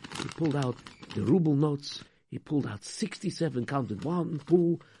wallet, he pulled out the ruble notes, he pulled out 67, counted 1,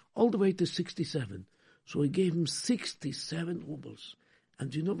 2, all the way to 67. So he gave him 67 rubles. And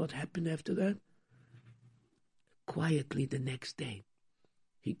do you know what happened after that? Quietly the next day,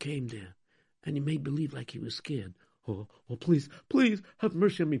 he came there, and he made believe like he was scared. Oh, please, have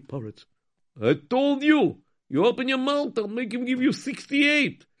mercy on me, pirates. I told you, you open your mouth, I'll make him give you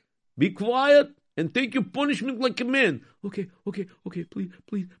 68. Be quiet. And take your punishment like a man. Okay,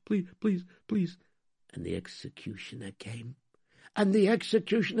 please. And the executioner came. And the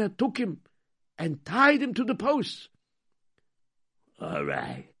executioner took him and tied him to the post. All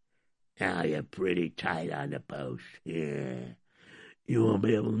right. Now you're pretty tight on the post. Yeah. You won't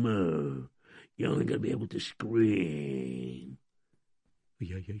be able to move. You're only going to be able to scream.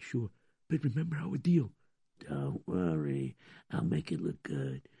 Yeah, sure. But remember our deal. Don't worry. I'll make it look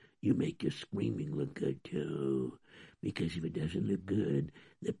good. You make your screaming look good, too. Because if it doesn't look good,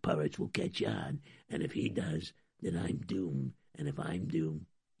 the pirates will catch on. And if he does, then I'm doomed. And if I'm doomed,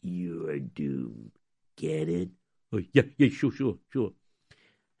 you're doomed. Get it? Oh, yeah, sure.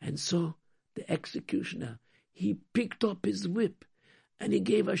 And so the executioner, he picked up his whip and he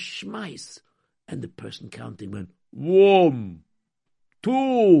gave a schmeiss. And the person counting went, 1,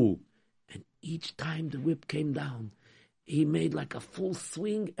 2. And each time the whip came down, he made like a full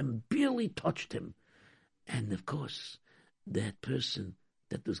swing and barely touched him. And of course, that person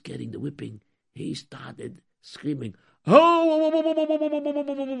that was getting the whipping, he started screaming, each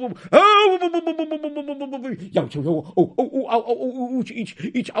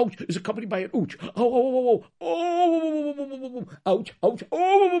ouch is accompanied by an ouch. Ouch.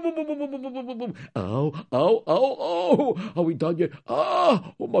 Are we done yet?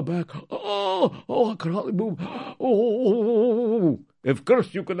 Oh, my back. I can hardly move. Of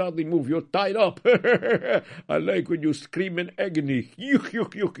course you can hardly move. You're tied up. I like when you scream in agony.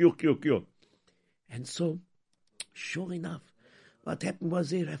 Yuck. And so, sure enough, what happened was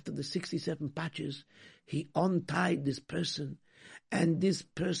there after the 67 patches, he untied this person, and this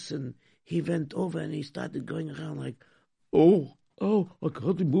person, he went over and he started going around like, I can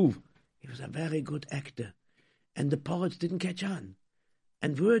hardly move. He was a very good actor, and the pirates didn't catch on,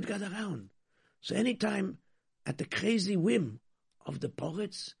 and word got around. So anytime at the crazy whim of the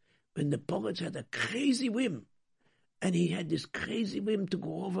pirates, when the pirates had a crazy whim, and he had this crazy whim to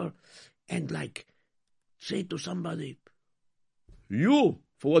go over and like say to somebody, you,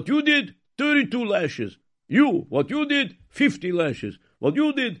 for what you did, 32 lashes. You, what you did, 50 lashes. What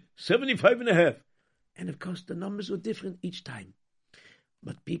you did, 75.5. And of course the numbers were different each time.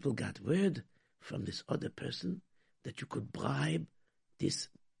 But people got word from this other person that you could bribe this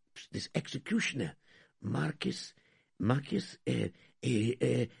executioner, Marcus Makaletsky.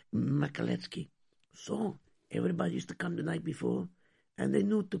 So everybody used to come the night before, and they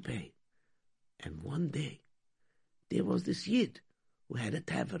knew to pay. And one day, there was this Yid who had a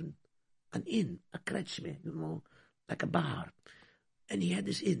tavern, an inn, a kretschme, like a bar. And he had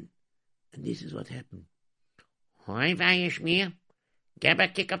this inn. And this is what happened. Hi, Vayishmir. Get a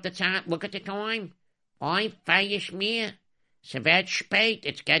kick up the chart. Look at the time. Hi, Vayishmir. Es wird spät.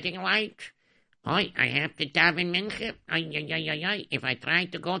 It's getting late. I have to daven mincha. If I try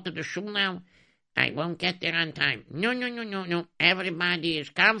to go to the shul now, I won't get there on time. No. Everybody is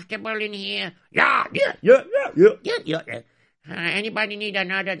comfortable in here. Yeah. Anybody need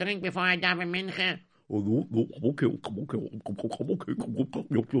another drink before I daven mincha? Okay.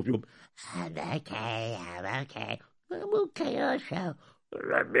 I'm okay also.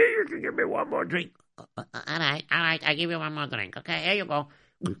 Maybe you can give me one more drink. All right. I give you one more drink. Okay, here you go.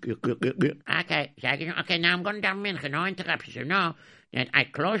 Okay, now I'm going to daven mincha. No interruptions. No, that I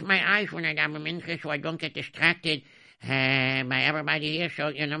close my eyes when I daven mincha so I don't get distracted by everybody here. So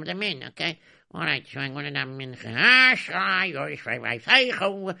you know what I mean, okay? All right, so I'm going to daven mincha.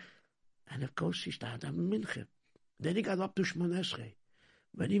 And of course he started davening mincha. Then he got up to Shmoneh Esrei.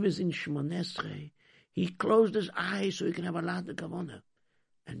 When he was in Shmoneh Esrei, he closed his eyes so he can have a lot of kavanah.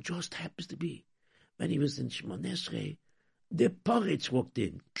 And just happens to be, when he was in Shmoneh Esrei, the poritz walked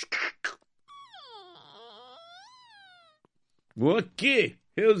in. Okay,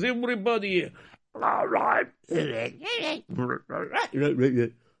 how's everybody here? All right.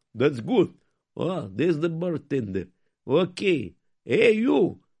 That's good. There's the bartender. Okay. Hey,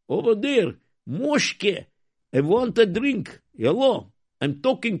 you, over there, Moshke, I want a drink. Hello, I'm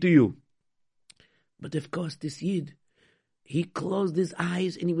talking to you. But of course, this Yid, he closed his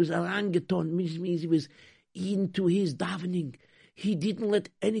eyes and he was orangutan, which means he was into his davening. He didn't let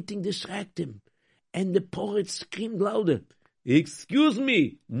anything distract him. And the poet screamed louder. Excuse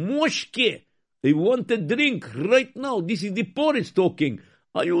me, Moshke, I want a drink right now. This is the poet talking.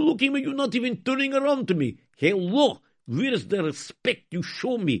 Are you looking at me? You're not even turning around to me. Hello, where's the respect you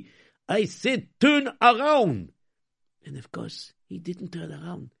show me? I said turn around. And of course, he didn't turn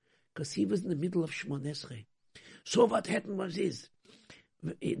around because he was in the middle of Shmoneh Esrei. So what happened was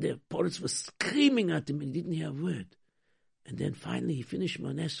the poets were screaming at him and he didn't hear a word. And then finally he finished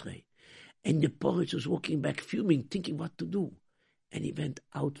Shmoneh Esrei. And the poet was walking back fuming, thinking what to do. And he went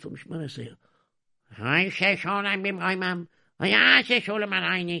out from Shmoneh Esrei. I say Sholem Bimraimam. I say Sholem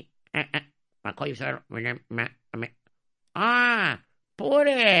Alaini.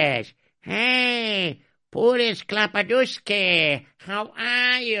 Puris. Hey, Puris Klapaduske. How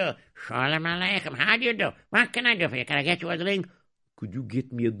are you? Shalom Aleichem. How do you do? What can I do for you? Can I get you a drink? Could you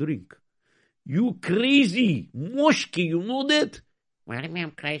get me a drink? You crazy Moshke, you know that? What do you mean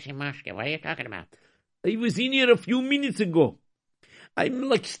I'm crazy, Moshke? What are you talking about? I was in here a few minutes ago. I'm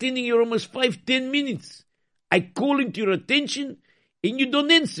like standing here almost 5-10 minutes. I calling to your attention and you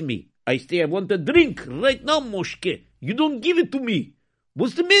don't answer me. I say I want a drink right now, Moshke. You don't give it to me.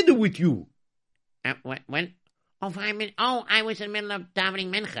 What's the matter with you? When? Oh, 5 minutes. Oh, I was in the middle of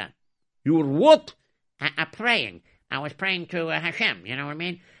davening mincha. You were what? Praying. I was praying to Hashem, you know what I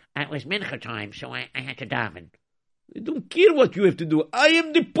mean? It was mincha time, so I had to daven. I don't care what you have to do. I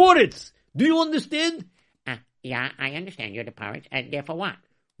am the poritz. Do you understand? Yeah, I understand. You're the poritz. There for what?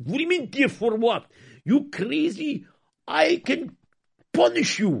 What do you mean, there for what? You crazy? I can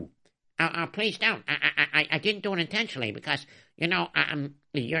punish you. Please don't. I didn't do it intentionally because, you know,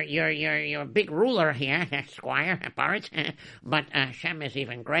 you're a big ruler here, Squire, poritz, but Hashem is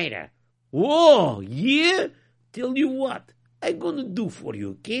even greater. Oh, yeah? Tell you what I'm gonna do for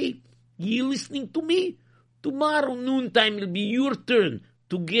you, okay? You listening to me? Tomorrow noontime will be your turn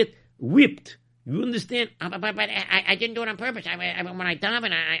to get whipped. You understand? But I didn't do it on purpose. When I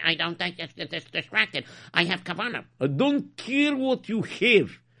daven, I don't think that's distracted. I have kavanah. I don't care what you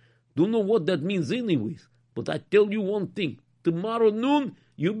have. Don't know what that means anyways. But I tell you one thing. Tomorrow noon,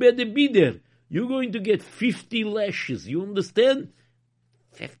 you better be there. You're going to get 50 lashes. You understand?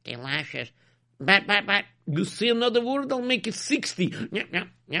 50 lashes? But... You say another word, I'll make it 60. Yep,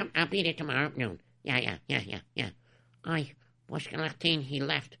 I'll be there tomorrow noon. Yeah. I was he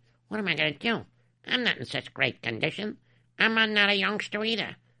left. What am I going to do? I'm not in such great condition. I'm not a youngster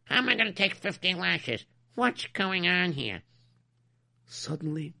either. How am I going to take 50 lashes? What's going on here?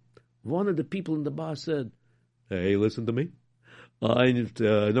 Suddenly, one of the people in the bar said, Hey, listen to me. I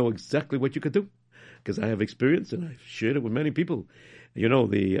know exactly what you could do because I have experience and I've shared it with many people. You know,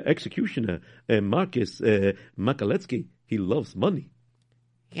 the executioner, Marcus Makaletsky, he loves money.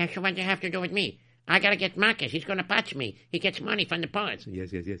 Yeah, so what do you have to do with me? I got to get Marcus. He's going to patch me. He gets money from the poets.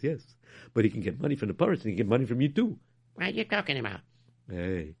 Yes. But he can get money from the poets and he can get money from you too. What are you talking about?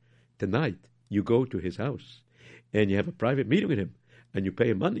 Hey, tonight you go to his house and you have a private meeting with him and you pay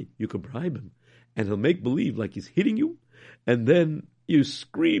him money. You can bribe him and he'll make believe like he's hitting you. And then you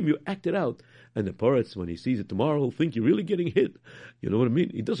scream, you act it out And the Poretz, when he sees it tomorrow, will think you're really getting hit. You know what I mean?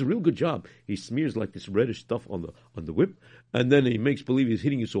 He does a real good job. He smears like this reddish stuff on the whip, and then he makes believe he's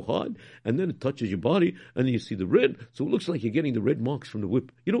hitting you so hard, and then it touches your body, and then you see the red, so it looks like you're getting the red marks from the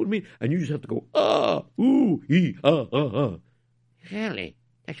whip. You know what I mean? And you just have to go, ah, ooh, he, ah, ah, ah. Really?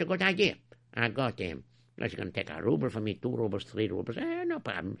 That's a good idea. I got him. He's going to take a ruble from me, 2 rubles, 3 rubles. No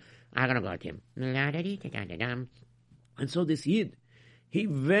problem. I'm going to go to him. And so this Yid, he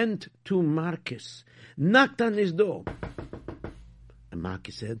went to Marcus, knocked on his door. And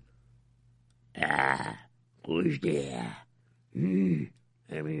Marcus said, Who's there?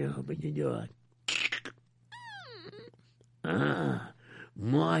 Let me open the door.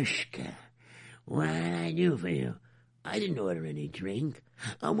 Moshka, what did I do for you? I didn't order any drink.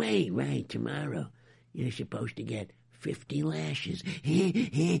 Oh, wait, right, tomorrow. You're supposed to get 50 lashes.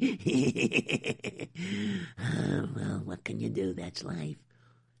 Well, what can you do? That's life.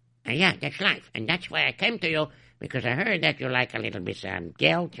 Yeah, that's life. And that's why I came to you, because I heard that you like a little bit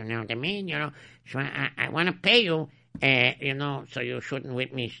guilt, you know what I mean? You know, so I want to pay you, you know, so you shouldn't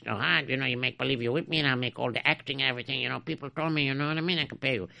whip me so hard. You know, you make believe you whip me, and I'll make all the acting and everything. You know, people told me, you know what I mean? I can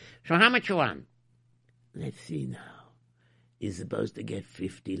pay you. So how much you want? Let's see now. You're supposed to get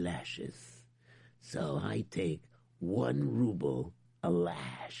 50 lashes. So I take 1 ruble a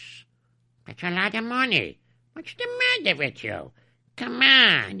lash. That's a lot of money. What's the matter with you? Come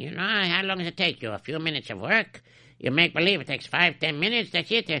on, you know, how long does it take you? A few minutes of work? You make believe it takes 5-10 minutes,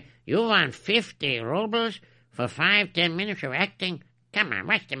 that's it. You want 50 rubles for 5-10 minutes of acting? Come on,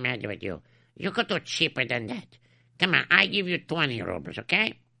 what's the matter with you? You could do cheaper than that. Come on, I give you 20 rubles,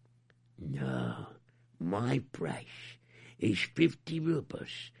 okay? No, my price is 50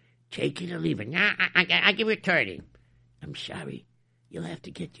 rubles. Take it or leave it. Now, I give you 30. I'm sorry. You'll have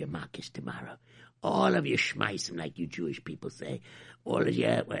to get your marcus tomorrow. All of you schmeißen, like you Jewish people say. All of you,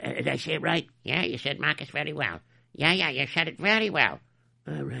 did I say it right? Yeah, you said marcus very well. Yeah, you said it very well.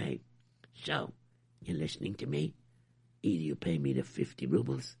 All right. So, you're listening to me? Either you pay me the 50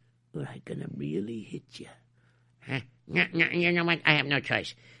 rubles, or I'm gonna really hit you. No, you know what? I have no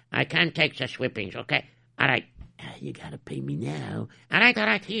choice. I can't take such whippings, okay? All right. You gotta pay me now. All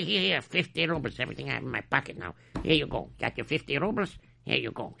right. Here, 50 rubles. Everything I have in my pocket now. Here you go. Got your 50 rubles? Here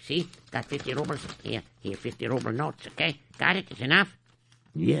you go. See? Got 50 rubles? Here, 50 ruble notes, okay? Got it? It's enough?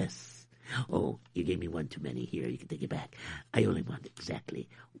 Yes. Oh, you gave me one too many. Here, you can take it back. I only want exactly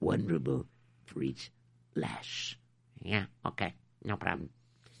 1 ruble for each lash. Yeah, okay. No problem.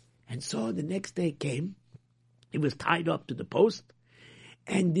 And so the next day came. It was tied up to the post.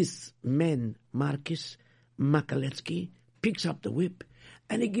 And this man, Marcus Makaletsky, picks up the whip,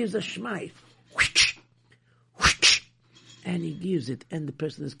 and he gives a schmeiß. And he gives it, and the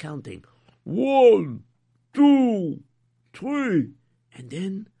person is counting. 1, 2, 3. And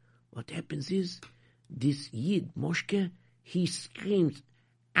then what happens is, this Yid, Moshke, he screams,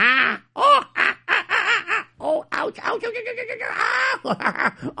 ouch,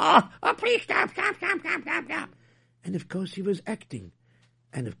 please stop. And of course he was acting.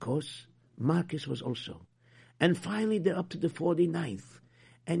 And of course, Marcus was also. And finally they're up to the 49th,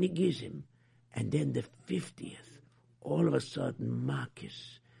 and he gives him. And then the 50th, all of a sudden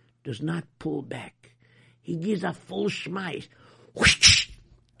Marcus does not pull back. He gives a full schmeiß.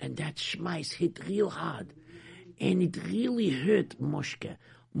 And that schmeiß hit real hard. And it really hurt Moshke.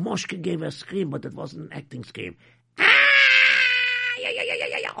 Moshke gave a scream, but it wasn't an acting scream.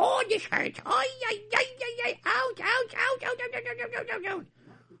 Oh, this hurts. Ouch.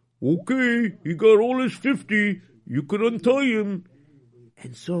 Okay, he got all his 50. You can untie him.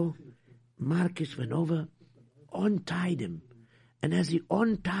 And so Marcus went over, untied him. And as he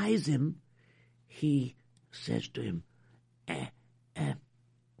unties him, he says to him,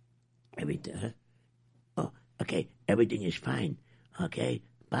 everything is fine. Okay,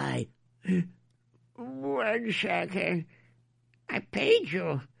 bye. 1 second. I paid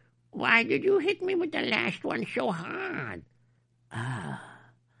you. Why did you hit me with the last one so hard?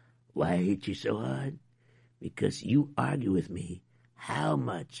 Why I hit you so hard? Because you argue with me how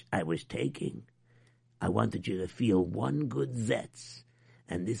much I was taking. I wanted you to feel 1 good zetz.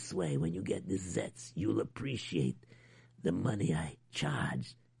 And this way, when you get this zetz, you'll appreciate the money I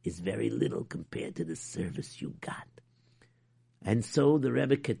charge is very little compared to the service you got. And so the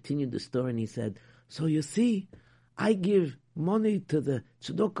Rebbe continued the story, and he said, so you see, I give money to the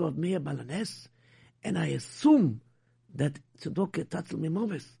tzedakah of Meir Balanes, and I assume that tzedakah tatzel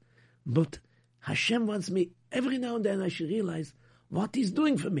mimoves. But Hashem wants me, every now and then I should realize what He's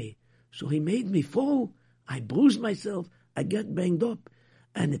doing for me. So He made me fall, I bruised myself, I get banged up,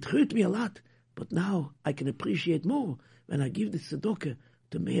 and it hurt me a lot. But now I can appreciate more when I give the tzedakah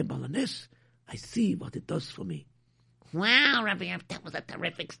to Meir Balanes. I see what it does for me. Wow, Rabbi Erps, that was a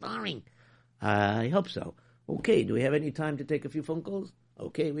terrific story. I hope so. Okay, do we have any time to take a few phone calls?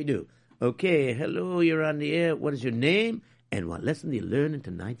 Okay, we do. Okay, hello, you're on the air. What is your name? And what lesson do you learn in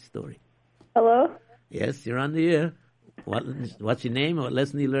tonight's story? Hello? Yes, you're on the air. What's your name and what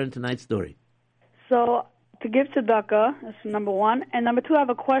lesson do you learn in tonight's story? So, to give tzedakah, that's number one. And number two, I have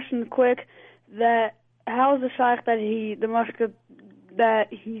a question quick, that how is the shaykh that the mashka,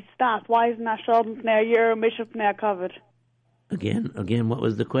 that he stopped? Why is not Shalom Pnei Hayir, Mishra Pnei HaKavod? Again, what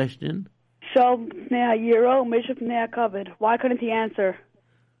was the question? Shalom Pnei Hayir, Mishra Pnei HaKavod. Why couldn't he answer?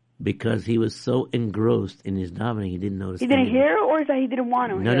 Because he was so engrossed in his davening, he didn't notice. He didn't hear, or is that he didn't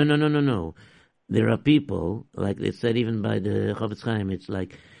want to hear? No. There are people, like they said even by the Chofetz Chaim, it's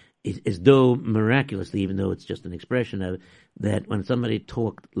like, as though miraculously, even though it's just an expression of that when somebody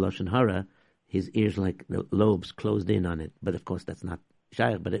talked Lashon Hara, his ears, like the lobes, closed in on it. But of course that's not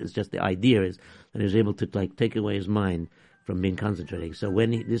shaykh, but it's just the idea is that he was able to like take away his mind from being concentrating. So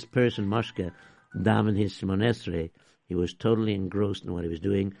when this person, Mashka, davened his Shemon Esrei, he was totally engrossed in what he was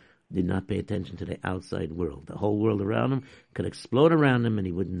doing, did not pay attention to the outside world. The whole world around him could explode around him and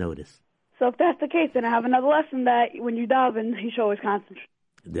he wouldn't notice. So if that's the case, then I have another lesson that when you daven, you should always concentrate.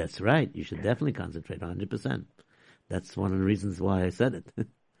 That's right. You should definitely concentrate 100%. That's one of the reasons why I said it.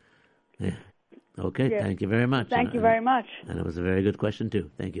 Yeah. Okay, yeah. Thank you very much. Thank you very much. And it was a very good question,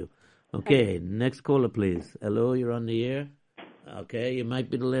 too. Thank you. Okay, next caller, please. Hello, you're on the air. Okay, you might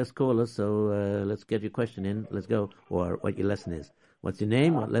be the last caller, so let's get your question in. Let's go. Or what your lesson is. What's your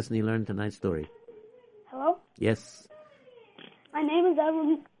name? What lesson you learned tonight's story? Hello? Yes. My name is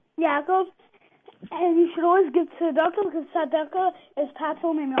Evan Yaakov, and you should always give tzedakah because tzedakah is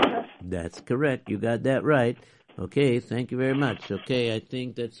Tatzol Mimyosef. That's correct. You got that right. Okay, thank you very much. Okay, I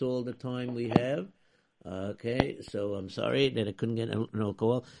think that's all the time we have. Okay, so I'm sorry that I couldn't get no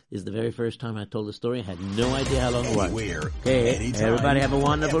call. This is the very first time I told the story. I had no idea how long it was. Okay, anytime, everybody have a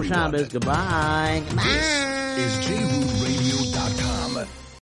wonderful Shabbos. Goodbye. This is JRootRadio.com.